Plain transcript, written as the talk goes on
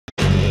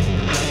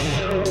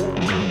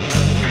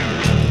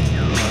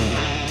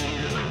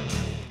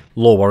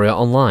LoreWarrior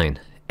Online,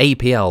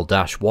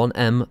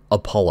 APL-1M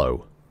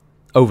Apollo.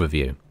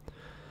 Overview.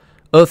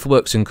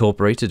 Earthworks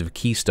Incorporated of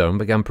Keystone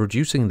began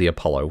producing the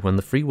Apollo when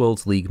the Free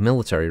Worlds League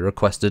military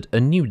requested a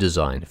new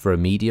design for a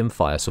medium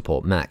fire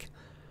support mech.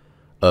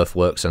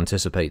 Earthworks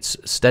anticipates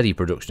steady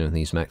production of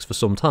these mechs for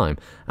some time,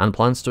 and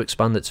plans to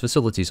expand its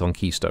facilities on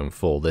Keystone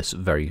for this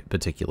very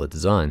particular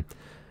design.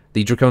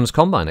 The Draconis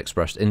Combine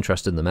expressed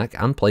interest in the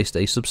mech and placed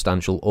a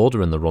substantial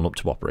order in the run-up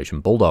to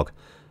Operation Bulldog.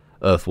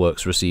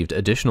 Earthworks received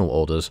additional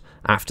orders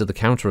after the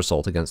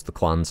counter-assault against the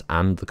clans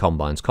and the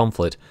Combine's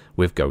conflict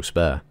with Ghost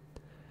Bear.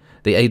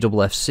 The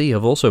AFFC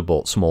have also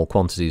bought small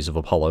quantities of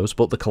Apollos,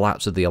 but the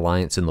collapse of the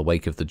alliance in the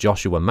wake of the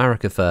Joshua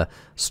Marrick affair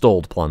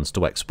stalled plans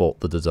to export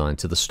the design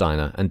to the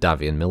Steiner and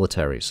Davian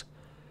militaries.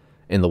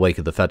 In the wake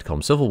of the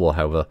Fedcom civil war,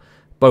 however,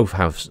 both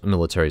house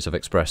militaries have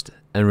expressed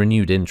a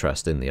renewed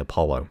interest in the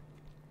Apollo.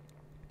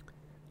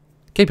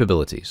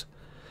 Capabilities.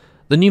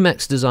 The new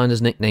mech's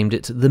designers nicknamed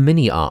it the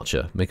Mini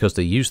Archer because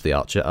they used the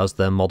Archer as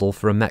their model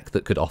for a mech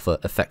that could offer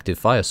effective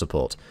fire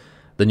support.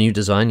 The new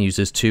design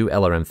uses two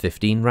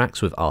LRM-15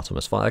 racks with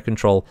Artemis fire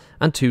control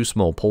and two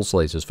small pulse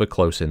lasers for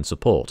close-in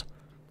support.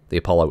 The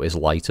Apollo is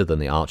lighter than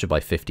the Archer by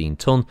 15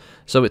 ton,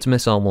 so its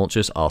missile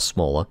launchers are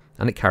smaller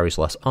and it carries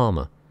less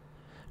armour.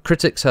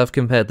 Critics have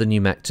compared the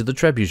new mech to the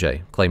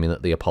Trebuchet, claiming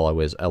that the Apollo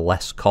is a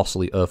less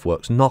costly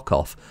Earthworks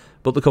knockoff,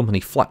 but the company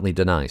flatly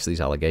denies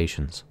these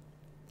allegations.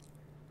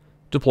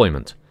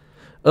 Deployment.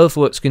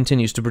 Earthworks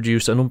continues to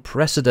produce an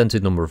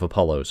unprecedented number of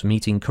Apollos,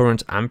 meeting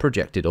current and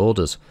projected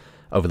orders.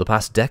 Over the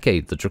past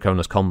decade, the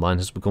Draconis Combine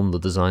has become the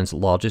design's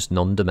largest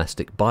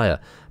non-domestic buyer,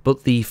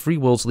 but the Free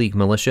Worlds League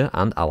militia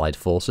and allied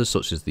forces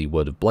such as the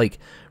Word of Blake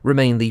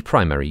remain the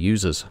primary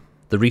users.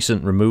 The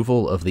recent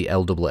removal of the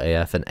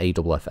LAAF and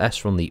AFFS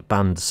from the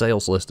banned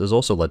sales list has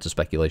also led to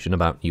speculation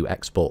about new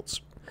exports.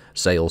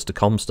 Sales to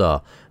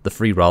Comstar, the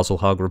Free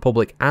Razelhag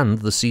Republic, and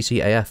the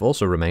CCAF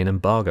also remain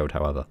embargoed,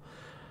 however.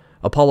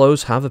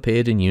 Apollos have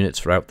appeared in units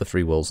throughout the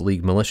Free Worlds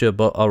League militia,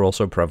 but are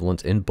also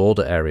prevalent in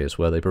border areas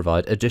where they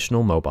provide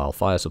additional mobile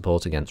fire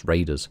support against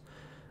raiders.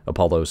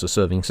 Apollos are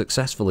serving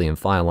successfully in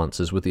Fire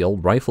Lancers with the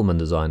old Rifleman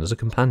design as a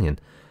companion.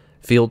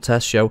 Field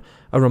tests show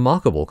a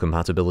remarkable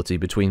compatibility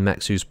between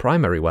mechs whose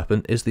primary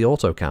weapon is the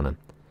autocannon.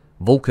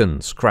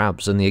 Vulcans,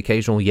 Crabs, and the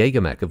occasional Jaeger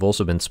mech have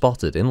also been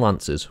spotted in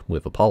Lancers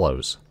with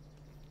Apollos.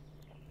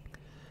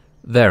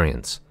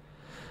 Variants.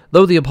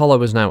 Though the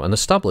Apollo is now an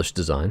established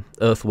design,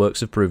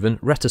 Earthworks have proven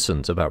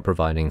reticent about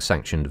providing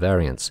sanctioned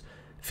variants.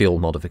 Field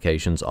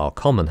modifications are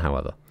common,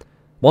 however.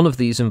 One of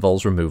these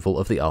involves removal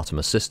of the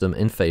Artemis system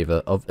in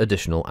favour of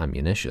additional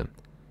ammunition.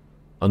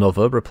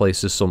 Another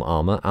replaces some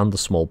armour and the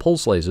small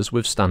pulse lasers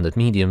with standard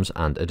mediums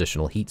and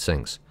additional heat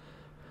sinks.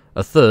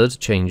 A third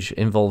change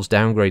involves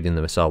downgrading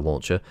the missile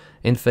launcher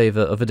in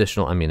favour of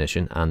additional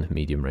ammunition and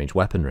medium-range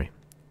weaponry.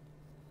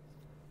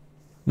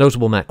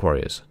 Notable mech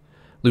warriors.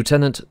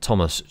 Lieutenant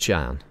Thomas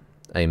Cheyenne.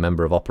 A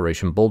member of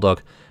Operation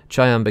Bulldog,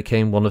 Cheyenne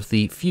became one of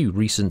the few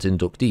recent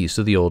inductees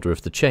to the Order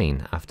of the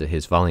Chain after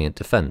his valiant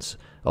defence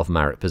of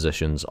Marrick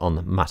positions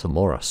on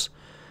Matamoros.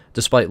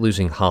 Despite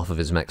losing half of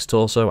his mech's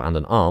torso and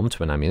an arm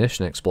to an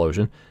ammunition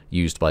explosion,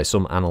 used by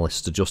some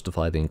analysts to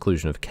justify the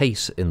inclusion of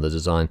Case in the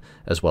design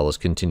as well as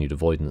continued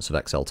avoidance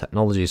of XL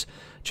technologies,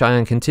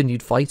 Cheyenne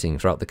continued fighting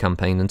throughout the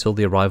campaign until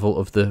the arrival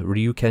of the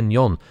Ryuken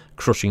Yon,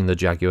 crushing the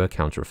Jaguar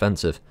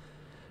counteroffensive.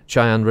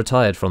 Cheyenne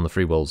retired from the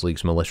Free Worlds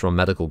League's militia on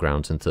medical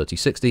grounds in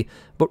 3060,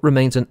 but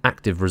remains an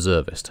active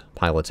reservist,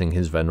 piloting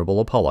his venerable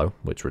Apollo,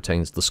 which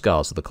retains the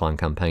scars of the clan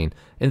campaign,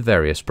 in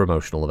various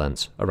promotional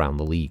events around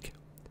the League.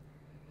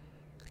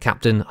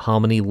 Captain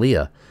Harmony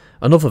Lear.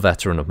 Another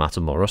veteran of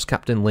Matamoros,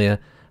 Captain Lear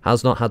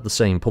has not had the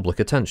same public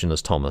attention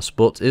as Thomas,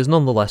 but is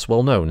nonetheless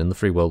well known in the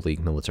Free World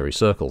League military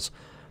circles.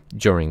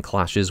 During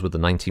clashes with the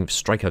 19th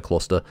Striker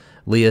Cluster,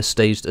 Lear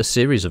staged a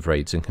series of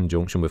raids in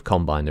conjunction with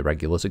Combine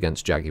irregulars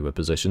against Jaguar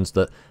positions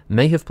that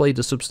may have played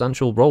a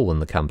substantial role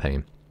in the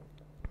campaign.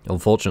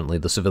 Unfortunately,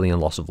 the civilian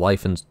loss of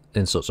life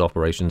in such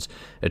operations,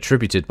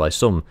 attributed by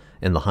some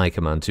in the High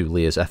Command to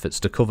Lear's efforts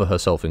to cover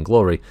herself in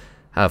glory,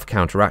 have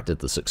counteracted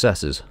the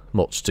successes,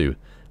 much to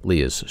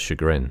Lear's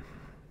chagrin.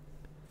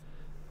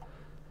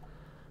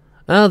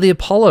 The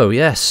Apollo,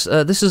 yes.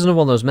 This is another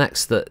one of those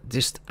mechs that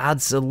just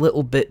adds a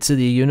little bit to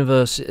the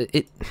universe.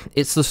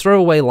 It's the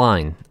throwaway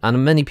line,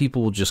 and many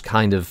people will just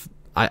kind of,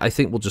 I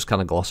think will just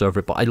kind of gloss over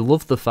it, but I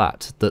love the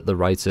fact that the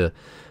writer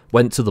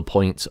went to the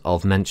point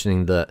of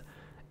mentioning that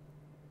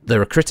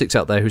there are critics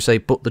out there who say,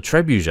 but the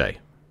Trebuchet,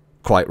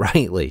 quite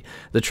rightly,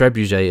 the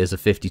Trebuchet is a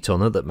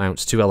 50-tonner that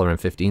mounts two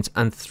LRM-15s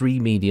and 3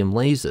 medium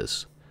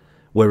lasers.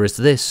 Whereas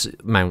this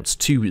mounts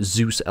two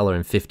Zeus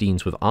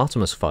LRM-15s with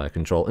Artemis fire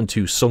control and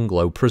two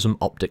Sunglow Prism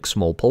Optic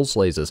small pulse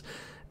lasers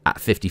at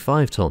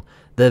 55 ton.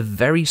 They're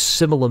very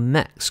similar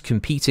mechs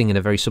competing in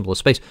a very similar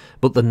space,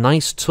 but the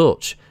nice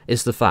touch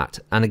is the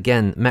fact, and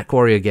again,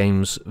 MechWarrior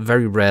games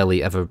very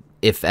rarely ever,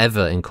 if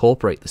ever,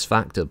 incorporate this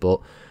factor, but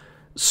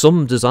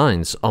some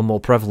designs are more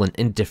prevalent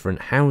in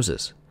different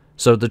houses.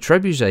 So the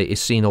Trebuchet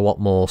is seen a lot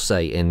more,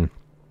 say, in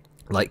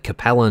like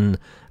Capellan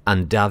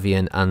and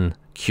Davian and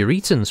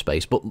Curitan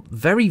space, but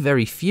very,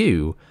 very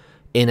few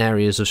in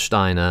areas of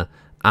Steiner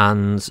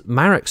and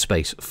Marek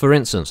space, for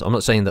instance. I'm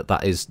not saying that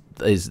that is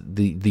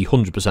the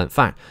 100%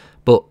 fact,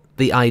 but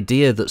the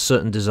idea that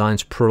certain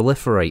designs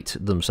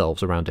proliferate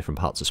themselves around different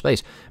parts of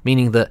space,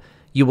 meaning that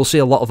you will see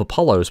a lot of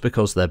Apollos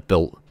because they're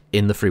built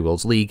in the Free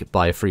Worlds League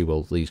by a Free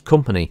Worlds League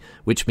company,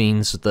 which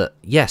means that,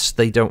 yes,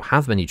 they don't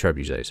have many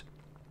trebuchets,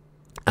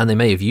 and they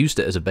may have used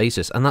it as a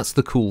basis, and that's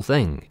the cool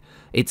thing.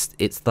 It's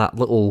that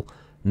little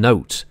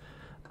note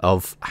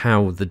of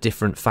how the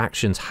different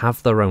factions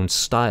have their own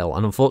style,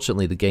 and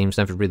unfortunately the games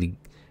never really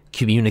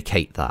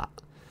communicate that,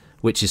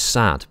 which is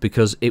sad,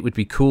 because it would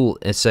be cool,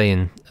 say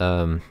in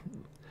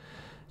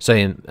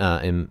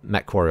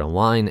MechWarrior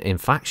Online, in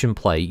faction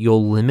play, you're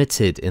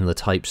limited in the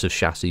types of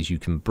chassis you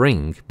can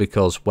bring,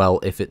 because, well,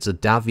 if it's a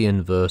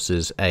Davian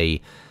versus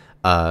a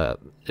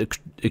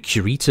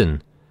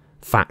Curitan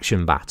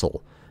faction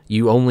battle,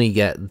 you only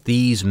get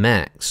these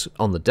mechs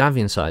on the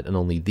Davian side and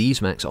only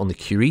these mechs on the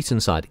Curitan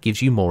side. It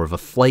gives you more of a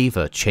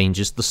flavour,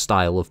 changes the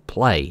style of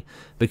play,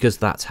 because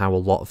that's how a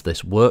lot of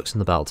this works in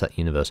the Battletech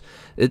universe.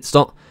 It's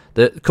not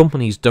that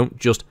companies don't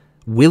just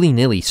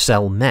willy-nilly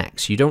sell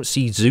mechs. You don't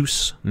see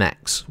Zeus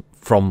mechs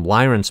from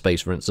Lyran space,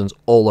 for instance,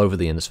 all over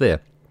the Inner Sphere.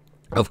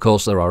 Of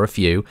course, there are a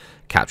few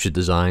captured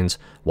designs,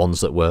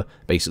 ones that were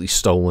basically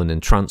stolen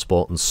in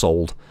transport and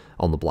sold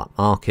on the black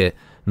market.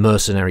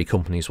 Mercenary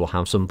companies will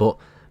have some, but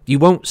you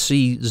won't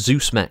see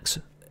Zeus mechs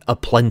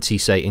aplenty,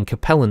 say, in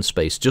Capellan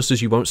space, just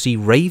as you won't see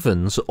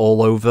Ravens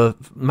all over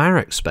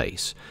Marek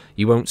space.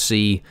 You won't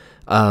see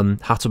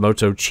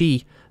Hatamoto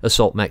Chi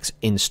assault mechs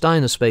in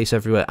Steiner space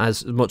everywhere,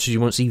 as much as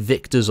you won't see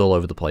Victors all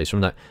over the place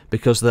from that,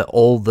 because they're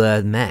all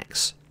their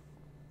mechs.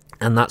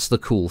 And that's the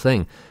cool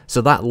thing.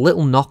 So that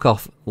little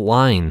knockoff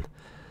line,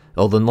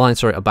 or the line,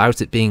 sorry,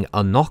 about it being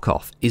a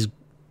knockoff, is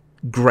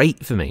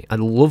great for me. I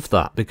love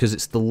that, because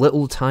it's the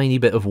little tiny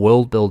bit of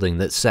world building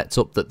that sets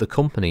up that the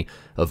company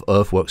of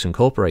Earthworks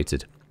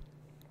Incorporated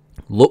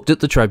looked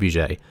at the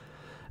trebuchet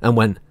and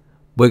went,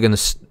 we're going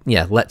to,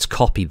 yeah, let's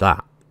copy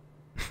that.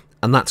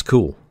 And that's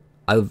cool.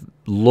 I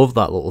love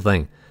that little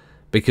thing,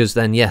 because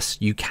then, yes,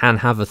 you can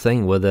have a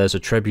thing where there's a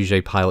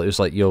trebuchet pilot who's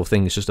like, your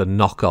thing is just a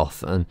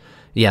knockoff, and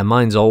yeah,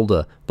 mine's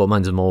older, but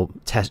mine's a more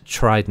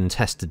tried and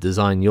tested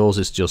design. Yours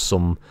is just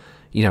some,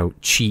 you know,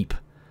 cheap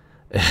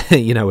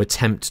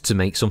attempt to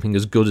make something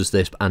as good as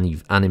this,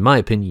 and in my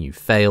opinion, you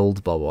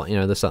failed, blah, blah,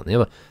 this, that, and the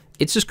other.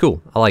 It's just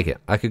cool. I like it.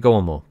 I could go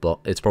on more, but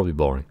it's probably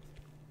boring.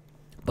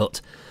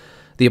 But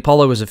the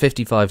Apollo is a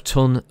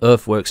 55-ton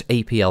Earthworks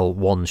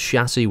APL-1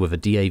 chassis with a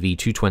DAV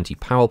 220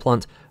 power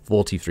plant,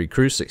 43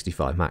 cruise,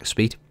 65 max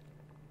speed.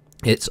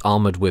 It's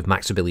armoured with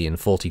Maximilian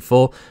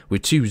 44,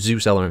 with 2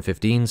 Zeus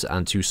LRM-15s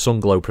and 2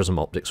 Sunglow Prism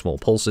Optic small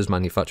pulses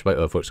manufactured by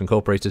Earthworks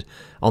Incorporated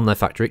on their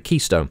factory at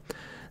Keystone.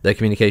 Their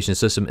communication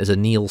system is a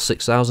Neil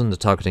 6000, the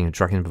targeting and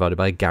tracking provided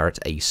by Garrett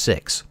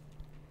A6.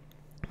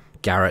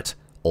 Garrett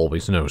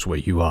always knows where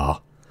you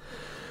are.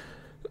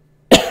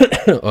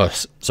 Oh,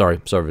 sorry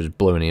for just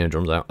blowing the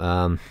eardrums out.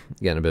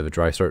 Getting a bit of a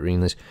dry throat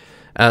reading this.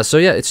 So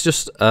yeah, it's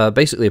just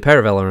basically a pair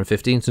of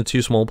LRM-15s and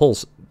 2 small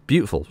pulls.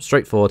 Beautiful,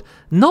 straightforward,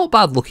 not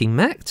bad looking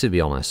mech, to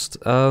be honest.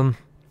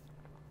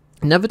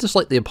 Never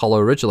disliked the Apollo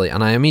originally,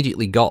 and I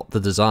immediately got the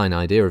design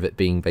idea of it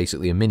being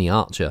basically a mini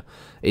Archer.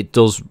 It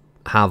does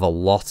have a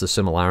lot of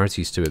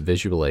similarities to it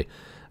visually.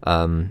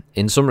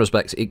 In some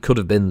respects, it could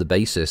have been the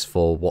basis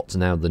for what's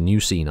now the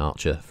new scene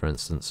Archer, for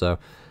instance. So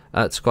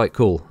it's quite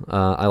cool.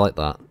 I like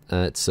that.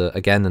 It's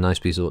again a nice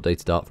piece of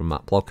updated art from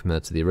Matt Plog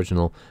compared to the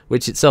original,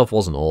 which itself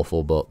wasn't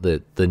awful, but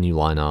the new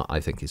line art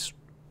I think is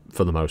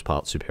for the most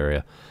part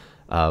superior.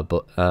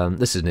 But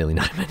this is nearly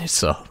 9 minutes,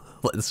 so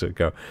let's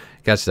go.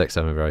 Catch you next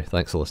time, everybody.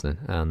 Thanks for listening,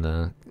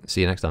 and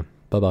see you next time.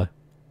 Bye bye.